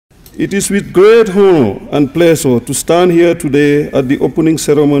It is with great honor and pleasure to stand here today at the opening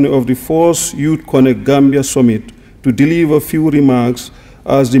ceremony of the 4th Youth Connect Gambia Summit to deliver a few remarks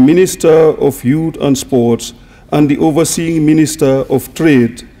as the Minister of Youth and Sports and the overseeing Minister of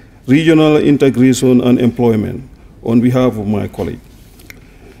Trade, Regional Integration and Employment on behalf of my colleague.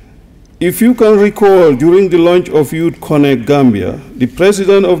 If you can recall, during the launch of Youth Connect Gambia, the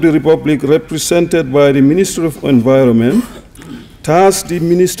President of the Republic, represented by the Ministry of Environment, tasked the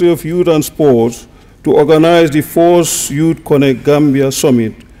Ministry of Youth and Sports to organize the 4th Youth Connect Gambia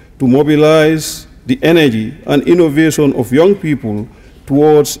Summit to mobilize the energy and innovation of young people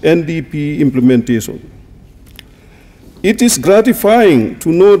towards NDP implementation. It is gratifying to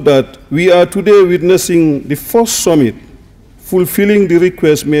note that we are today witnessing the first summit fulfilling the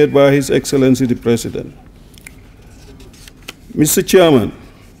request made by His Excellency the President. Mr. Chairman,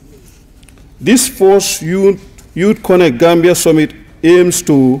 this 4th Youth Connect Gambia Summit aims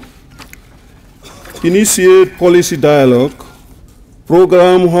to initiate policy dialogue,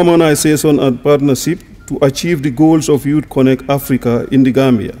 program harmonization and partnership to achieve the goals of Youth Connect Africa in the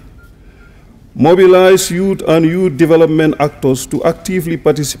Gambia, mobilize youth and youth development actors to actively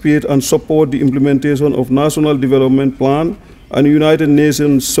participate and support the implementation of National Development Plan and United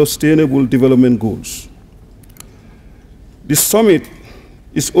Nations Sustainable Development Goals. The summit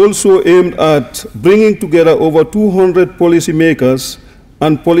is also aimed at bringing together over 200 policymakers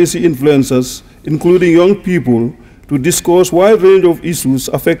and policy influencers, including young people, to discuss a wide range of issues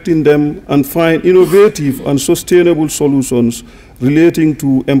affecting them and find innovative and sustainable solutions relating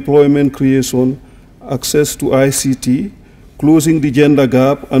to employment creation, access to ICT, closing the gender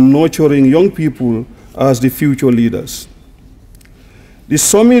gap, and nurturing young people as the future leaders. The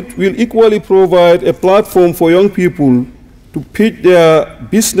summit will equally provide a platform for young people to pitch their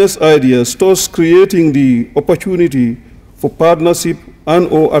business ideas, thus creating the opportunity for partnership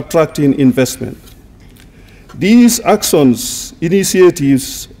and/or attracting investment. These actions,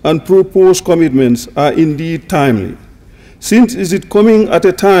 initiatives, and proposed commitments are indeed timely, since it is coming at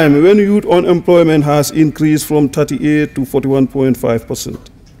a time when youth unemployment has increased from 38 to 41.5%,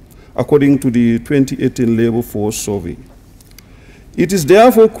 according to the 2018 Labor Force Survey. It is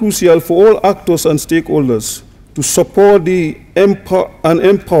therefore crucial for all actors and stakeholders to support and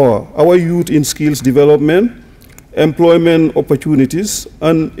empower our youth in skills development, employment opportunities,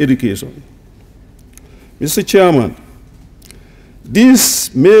 and education. Mr. Chairman, this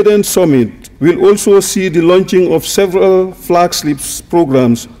maiden summit will also see the launching of several flagship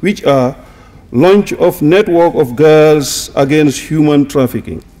programs, which are launch of Network of Girls Against Human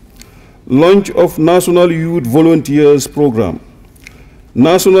Trafficking, launch of National Youth Volunteers Program,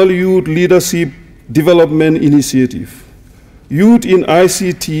 National Youth Leadership Development Initiative, Youth in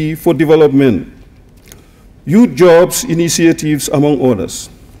ICT for Development, Youth Jobs Initiatives, among others.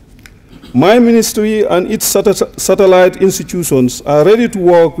 My ministry and its satellite institutions are ready to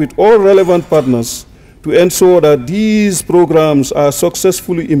work with all relevant partners to ensure that these programs are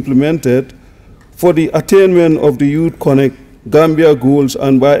successfully implemented for the attainment of the Youth Connect Gambia goals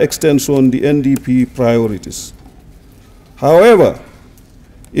and, by extension, the NDP priorities. However,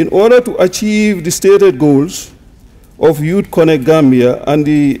 in order to achieve the stated goals of Youth Connect Gambia and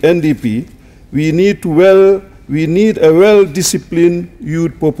the NDP, we need a well-disciplined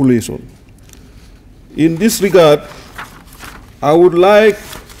youth population. In this regard, I would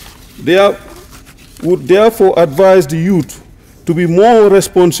therefore advise the youth to be more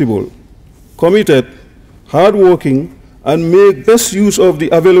responsible, committed, hardworking, and make best use of the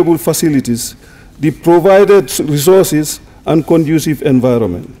available facilities, the provided resources, and conducive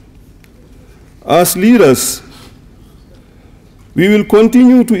environment. As leaders, we will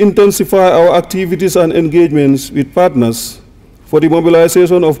continue to intensify our activities and engagements with partners for the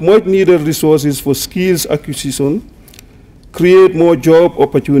mobilization of much-needed resources for skills acquisition, create more job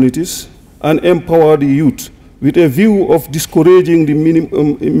opportunities, and empower the youth with a view of discouraging the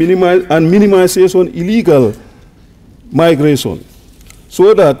minimization illegal migration,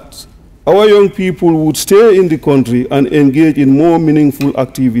 so that our young people would stay in the country and engage in more meaningful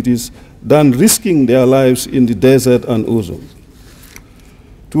activities than risking their lives in the desert and ozone.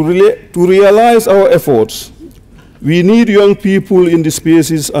 To realize our efforts, we need young people in the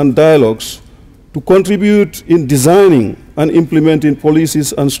spaces and dialogues to contribute in designing and implementing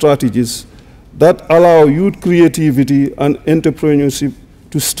policies and strategies that allow youth creativity and entrepreneurship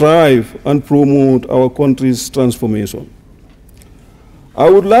to strive and promote our country's transformation. I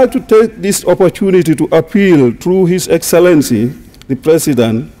would like to take this opportunity to appeal through His Excellency, the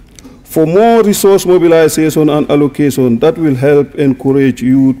President, for more resource mobilization and allocation that will help encourage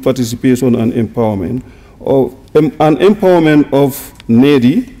youth participation and empowerment of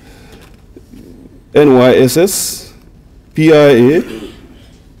needy NYSS, PIA,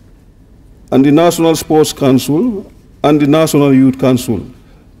 and the National Sports Council, and the National Youth Council,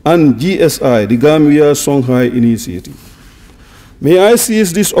 and GSI, the Gambia Songhai Initiative. May I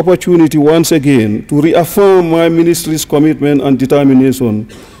seize this opportunity once again to reaffirm my ministry's commitment and determination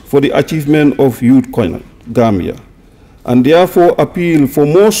for the achievement of Youth Connect Gambia, and therefore appeal for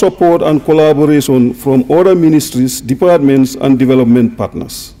more support and collaboration from other ministries, departments, and development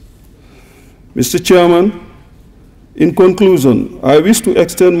partners. Mr. Chairman, in conclusion, I wish to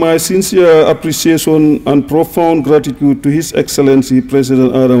extend my sincere appreciation and profound gratitude to His Excellency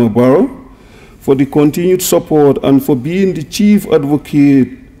President Adama Barrow for the continued support and for being the chief advocate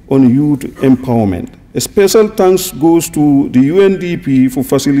on youth empowerment. A special thanks goes to the UNDP for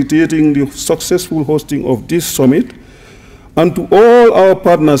facilitating the successful hosting of this summit, and to all our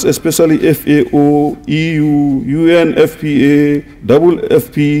partners, especially FAO, EU, UNFPA,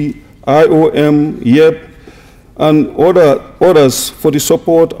 WFP, IOM, YEP, and others for the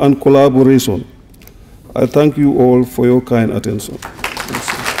support and collaboration. I thank you all for your kind attention.